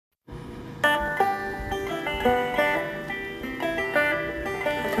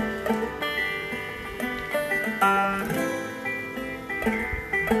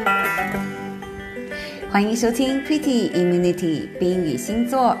欢迎收听 Pretty Immunity 冰与星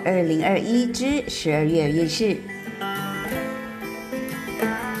座2021之12月运势。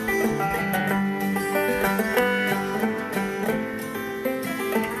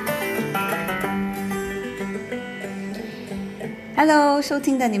Hello， 收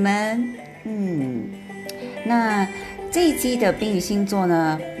听的你们，那这一期的冰与星座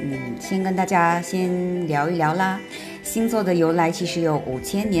呢，先跟大家先聊一聊啦。星座的由来其实有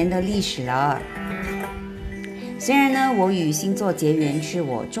5000年的历史了。虽然呢，我与星座结缘是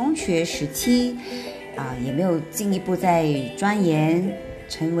我中学时期，也没有进一步再钻研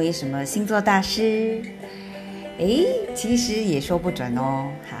成为什么星座大师，其实也说不准哦，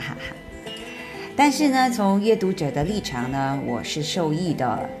哈哈哈。但是呢，从阅读者的立场呢，我是受益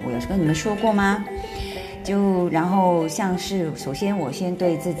的。我有跟你们说过吗？然后像是首先我先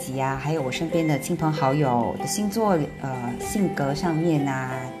对自己还有我身边的亲朋好友的星座性格上面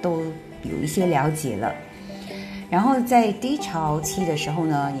都有一些了解了。然后在低潮期的时候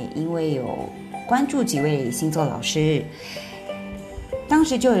呢，也因为有关注几位星座老师，当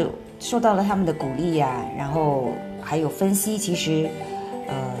时就受到了他们的鼓励然后还有分析，其实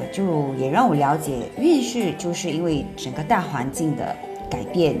就也让我了解运势就是因为整个大环境的改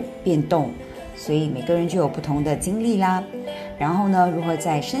变变动，所以每个人就有不同的经历啦。然后呢，如何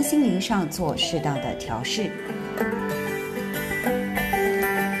在身心灵上做适当的调试。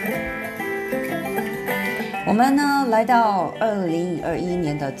我们呢来到2021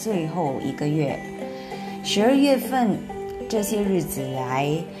年的最后一个月，12月份这些日子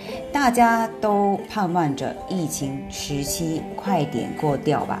来，大家都盼望着疫情时期快点过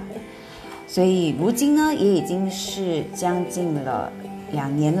掉吧。所以如今呢，也已经是将近了2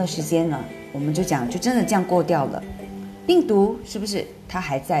年的时间了。我们就讲，就真的这样过掉了。病毒是不是它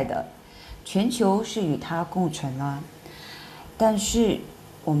还在的？全球是与它共存了，但是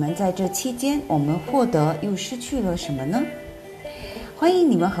我们在这期间，我们获得又失去了什么呢？欢迎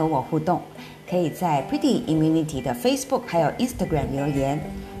你们和我互动，可以在 Pretty Immunity 的 Facebook 还有 Instagram 留言。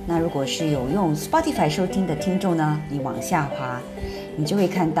那如果是有用 Spotify 收听的听众呢，你往下滑，你就会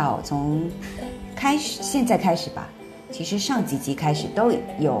看到从现在开始吧，其实上几集开始都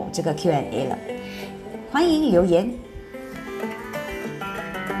有这个 Q&A 了，欢迎留言。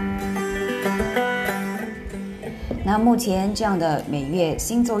那目前这样的每月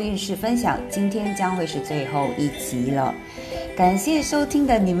星座运势分享，今天将会是最后一集了。感谢收听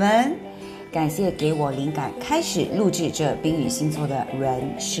的你们，感谢给我灵感开始录制这冰与星座的人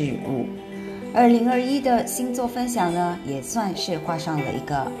事物。2021的星座分享呢，也算是画上了一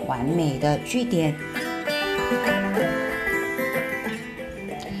个完美的句点。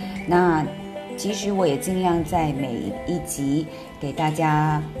那其实我也尽量在每一集给大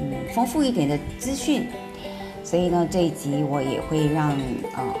家丰富一点的资讯。所以呢，这一集我也会让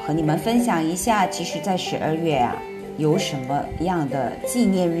和你们分享一下，其实在12月有什么样的纪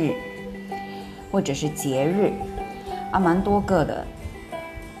念日或者是节日蛮多个的，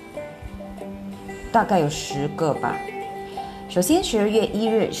大概有10个吧。首先12月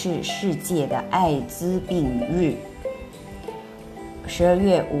1日是世界的艾滋病日，12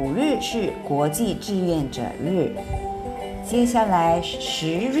月5日是国际志愿者日，接下来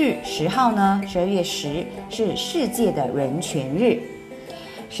10号呢，12月10是世界的人权日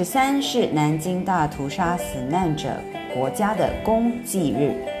，13是南京大屠杀死难者国家的公祭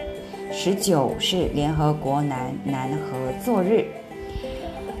日，19是联合国南合作日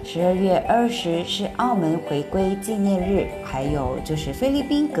，12月20是澳门回归纪念日，还有就是菲律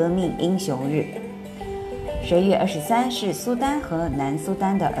宾革命英雄日，12月23是苏丹和南苏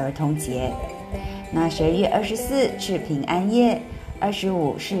丹的儿童节。那12月24是平安夜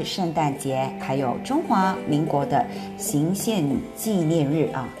，25是圣诞节，还有中华民国的行宪纪念日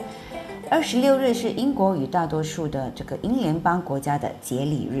26日是英国与大多数的这个英联邦国家的节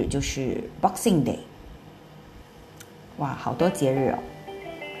礼日，就是 Boxing Day。 哇，好多节日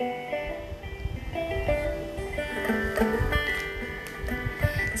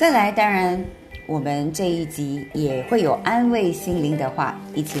再来，当然我们这一集也会有安慰心灵的话，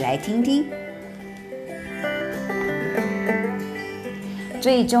一起来听听。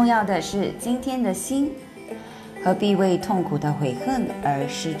最重要的是今天的心，何必为痛苦的悔恨而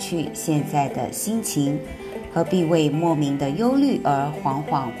失去现在的心情？何必为莫名的忧虑而惶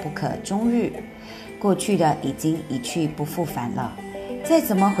惶不可终日？过去的已经一去不复返了，再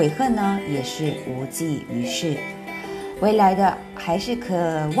怎么悔恨呢，也是无济于事。未来的还是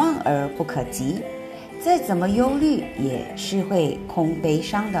可望而不可及，再怎么忧虑也是会空悲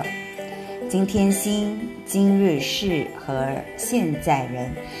伤的。今天心、今日事和现在人，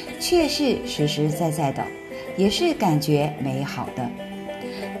却是实实在在的，也是感觉美好的。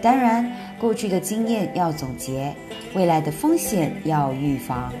当然过去的经验要总结，未来的风险要预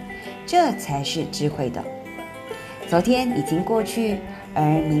防，这才是智慧的。昨天已经过去，而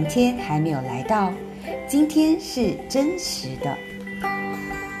明天还没有来到，今天是真实的。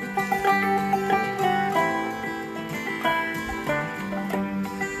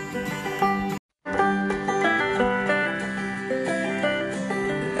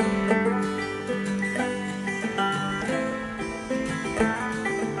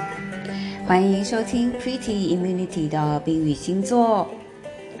欢迎收听 Pretty Immunity 的冰雨星座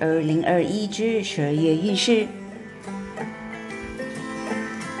2021之12月运势。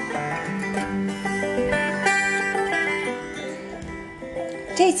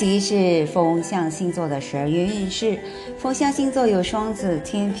这集是风象星座的12月运势，风象星座有双子、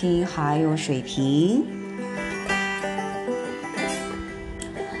天秤还有水瓶。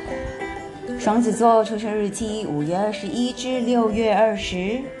双子座出生日期5月21至6月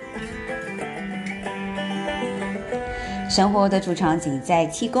20。生活的主场景在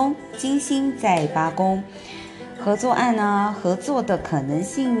7宫，金星在8宫。合作案呢，合作的可能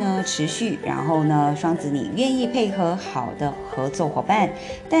性呢持续，然后呢，双子你愿意配合好的合作伙伴，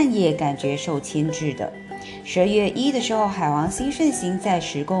但也感觉受牵制的。12月1的时候，海王星顺行在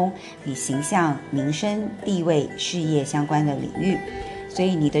10宫，你形象、名声、地位、事业相关的领域，所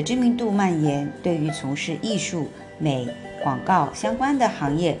以你的知名度蔓延，对于从事艺术、美、广告相关的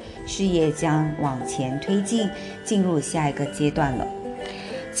行业，事业将往前推进，进入下一个阶段了。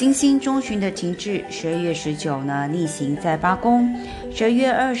金星中旬的停滞，12月19呢逆行在8宫，12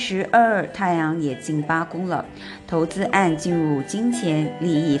月22太阳也进8宫了，投资案进入金钱利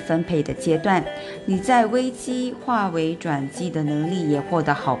益分配的阶段，你在危机化为转机的能力也获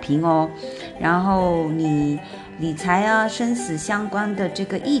得好评哦。然后你理财啊、生死相关的这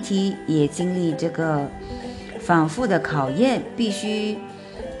个议题也经历这个反复的考验，必须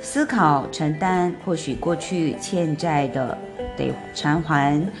思考承担，或许过去欠债的得偿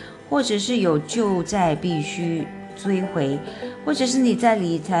还，或者是有旧债必须追回，或者是你在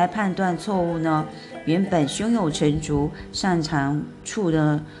理财判断错误呢，原本胸有成竹擅长处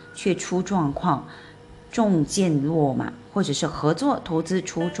呢却出状况，中箭落马，或者是合作投资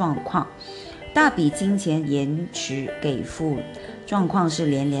出状况，大笔金钱延迟给付，状况是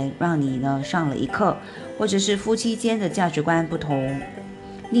连连，让你呢上了一课，或者是夫妻间的价值观不同，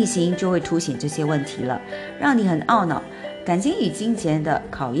逆行就会凸显这些问题了，让你很懊恼，感情与金钱的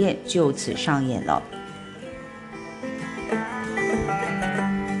考验就此上演了。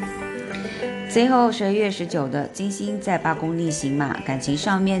最后12月19的金星在8宫逆行嘛，感情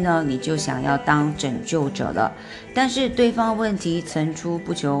上面呢，你就想要当拯救者了，但是对方问题层出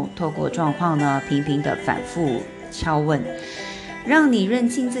不穷，透过状况呢频频的反复敲问，让你认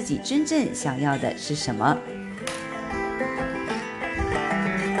清自己真正想要的是什么。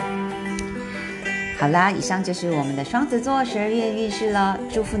好啦，以上就是我们的双子座12月运势了，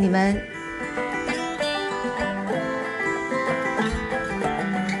祝福你们。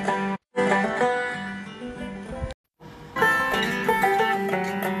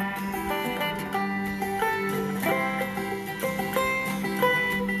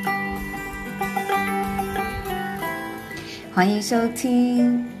欢迎收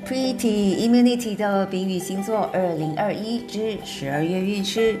听 Pretty Immunity 的丙午星座2021之12月运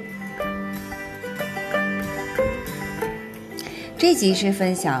势。这集是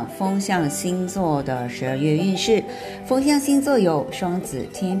分享风象星座的12月运势，风象星座有双子、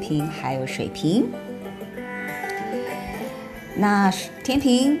天秤还有水瓶。那天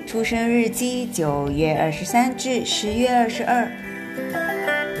秤出生日期9月23至10月22。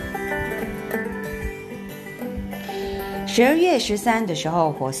12月13的时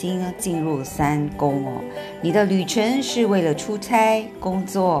候，火星进入3宫哦。你的旅程是为了出差、工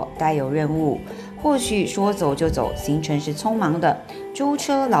作，带有任务，或许说走就走，行程是匆忙的，舟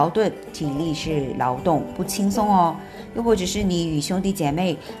车劳顿，体力是劳动，不轻松哦。又或者是你与兄弟姐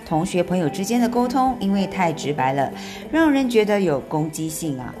妹、同学、朋友之间的沟通，因为太直白了，让人觉得有攻击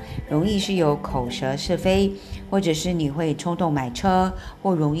性啊，容易是有口舌是非，或者是你会冲动买车，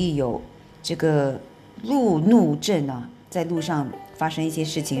或容易有这个路怒症啊。在路上发生一些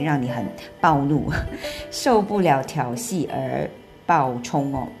事情让你很暴怒，受不了调戏而暴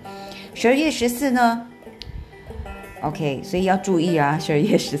冲哦。12月14呢 OK， 所以要注意啊。12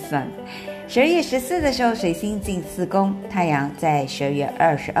月14的时候，水星进4宫，太阳在12月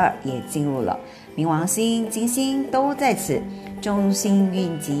22也进入了，冥王星、金星都在此，中星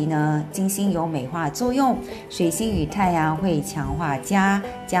运吉呢，金星有美化作用，水星与太阳会强化家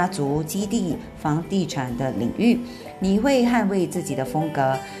族、基地、房地产的领域。你会捍卫自己的风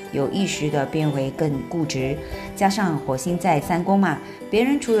格，有意识的变为更固执。加上火星在3宫嘛，别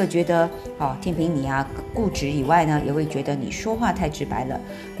人除了觉得天平你固执以外呢，也会觉得你说话太直白了，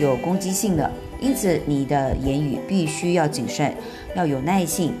有攻击性的。因此你的言语必须要谨慎，要有耐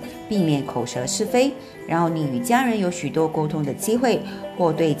性，避免口舌是非。然后你与家人有许多沟通的机会，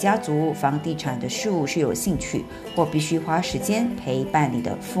或对家族、房地产的事物是有兴趣，或必须花时间陪伴你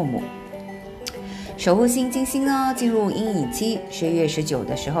的父母。守护星金星呢，进入阴影期，10月19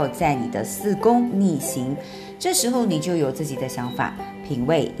的时候在你的4宫逆行，这时候你就有自己的想法、品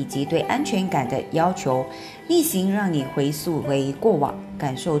味以及对安全感的要求。逆行让你回溯回过往，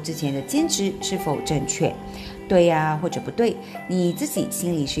感受之前的坚持是否正确，对呀或者不对，你自己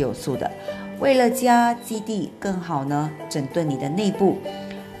心里是有数的。为了家基地更好呢，整顿你的内部，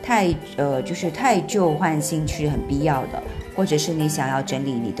太旧换新是很必要的，或者是你想要整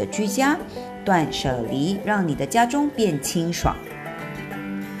理你的居家，断舍离，让你的家中变清爽。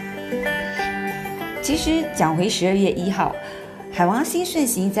其实讲回12月1号，海王星顺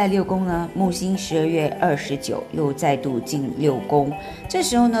行在6宫呢，木星12月29又再度进6宫，这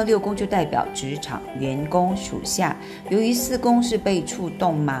时候呢6宫就代表职场、员工、属下。由于4宫是被触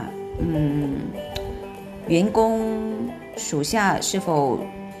动嘛，员工、属下是否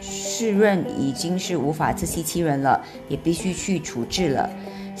世任已经是无法自欺欺人了，也必须去处置了。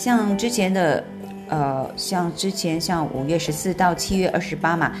像之前像5月14到7月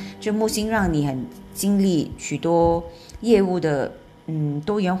28嘛，就木星让你很经历许多业务的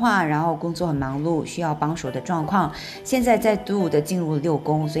多元化，然后工作很忙碌，需要帮手的状况。现在再度的进入6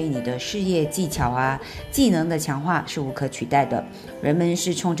宫，所以你的事业技巧技能的强化是无可取代的。人们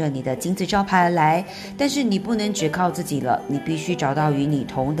是冲着你的金字招牌而来，但是你不能只靠自己了，你必须找到与你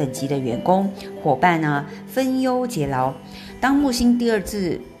同等级的员工伙伴分忧解劳。当木星第2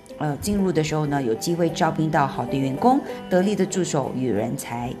次进入的时候呢，有机会招聘到好的员工、得力的助手与人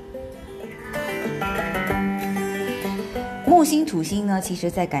才。木星土星呢，其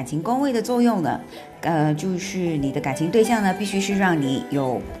实在感情宫位的作用呢，就是你的感情对象呢，必须是让你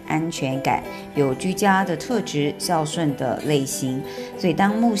有安全感、有居家的特质、孝顺的类型。所以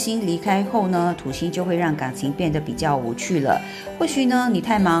当木星离开后呢，土星就会让感情变得比较无趣了。或许呢，你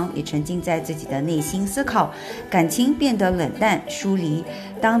太忙，也沉浸在自己的内心思考，感情变得冷淡疏离。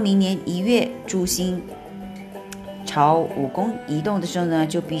当明年1月诸星朝5宫移动的时候呢，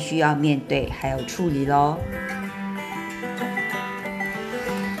就必须要面对还有处理咯。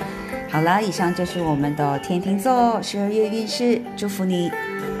好了，以上就是我们的天秤座12月运势，祝福你。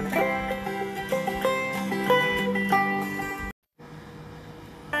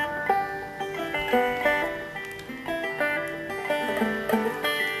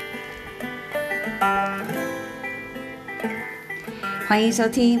欢迎收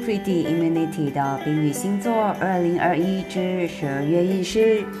听 Pretty Immunity 的冰雨星座2021至12月运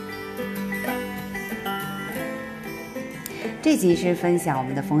势。这集是分享我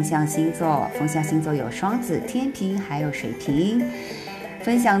们的风象星座，风象星座有双子、天秤还有水瓶。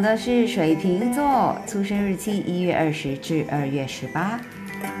分享的是水瓶座，出生日期1月20至2月18。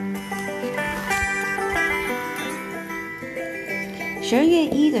12月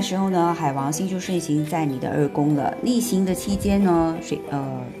1的时候呢，海王星就顺行在你的2宫了。逆行的期间呢，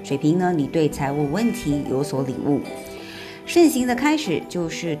水瓶呢，你对财务问题有所领悟。顺行的开始就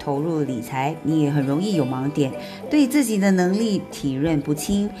是投入理财，你也很容易有盲点，对自己的能力体认不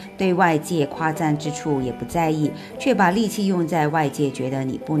清，对外界夸赞之处也不在意，却把力气用在外界觉得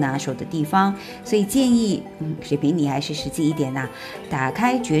你不拿手的地方。所以建议水瓶你还是实际一点打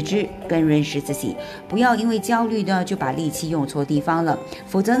开觉知，更认识自己，不要因为焦虑呢就把力气用错地方了，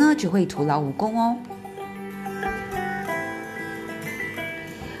否则呢只会徒劳无功哦。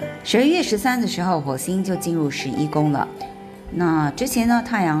12月13的时候，火星就进入11宫了。那之前呢，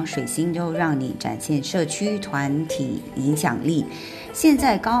太阳、水星就让你展现社区团体影响力，现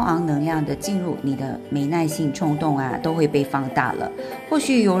在高昂能量的进入，你的没耐性冲动都会被放大了。或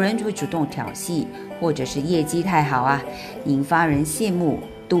许有人就会主动挑衅，或者是业绩太好引发人羡慕、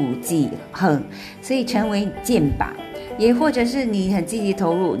妒忌、恨，所以成为箭靶。也或者是你很积极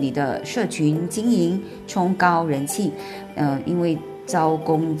投入你的社群经营，冲高人气，因为遭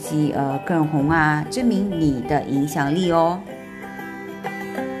攻击更红证明你的影响力哦。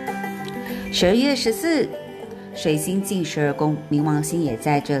12月14，水星进12宫，冥王星也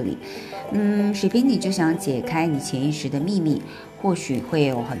在这里。水瓶你就想解开你潜意识的秘密，或许会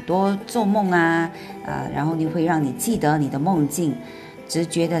有很多做梦然后你会让你记得你的梦境。直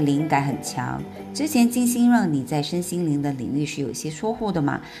觉的灵感很强。之前金星让你在身心灵的领域是有些疏忽的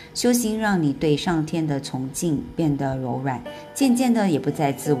嘛，修行让你对上天的崇敬变得柔软，渐渐的也不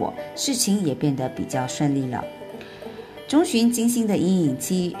再自我，事情也变得比较顺利了。中旬金星的阴影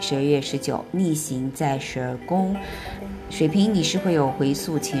期12月19逆行在12宫，水瓶你是会有回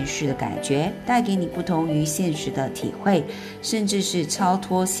溯前世的感觉，带给你不同于现实的体会，甚至是超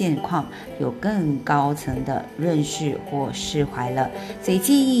脱现况，有更高层的认识或释怀了，所以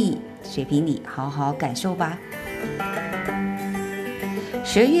建议水瓶你好好感受吧。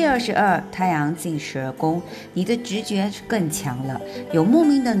12月22太阳进12宫，你的直觉更强了，有莫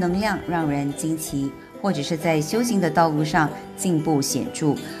名的能量让人惊奇，或者是在修行的道路上进步显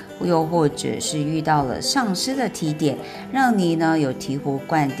著，又或者是遇到了上师的提点，让你呢有醍醐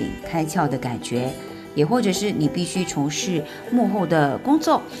灌顶开窍的感觉，也或者是你必须从事幕后的工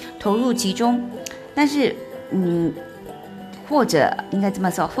作，投入其中，但是或者应该这么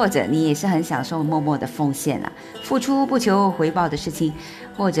说，或者你也是很享受默默的奉献啊，付出不求回报的事情，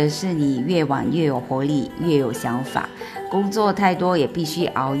或者是你越晚越有活力，越有想法，工作太多也必须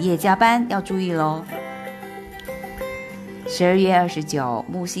熬夜加班，要注意咯。12月29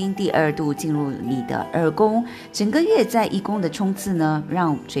木星第2度进入你的2宫，整个月在1宫的冲刺呢，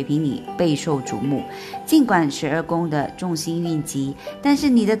让水瓶你备受瞩目。尽管12宫的重心运极，但是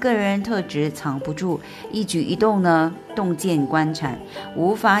你的个人特质藏不住，一举一动呢洞见观察，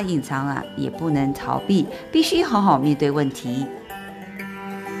无法隐藏啊，也不能逃避，必须好好面对问题。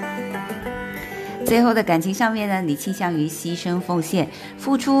最后的感情上面呢，你倾向于牺牲奉献，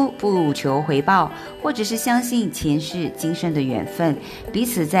付出不求回报，或者是相信前世今生的缘分，彼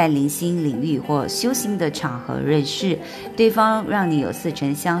此在灵性领域或修行的场合认识，对方让你有似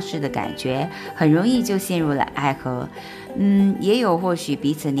曾相识的感觉，很容易就陷入了爱河。也有或许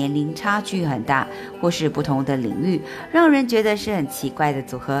彼此年龄差距很大，或是不同的领域，让人觉得是很奇怪的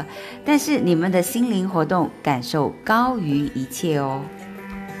组合，但是你们的心灵活动感受高于一切哦。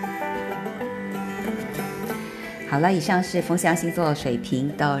好了，以上是风象星座水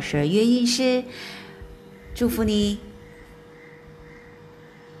瓶的12月运势，祝福你。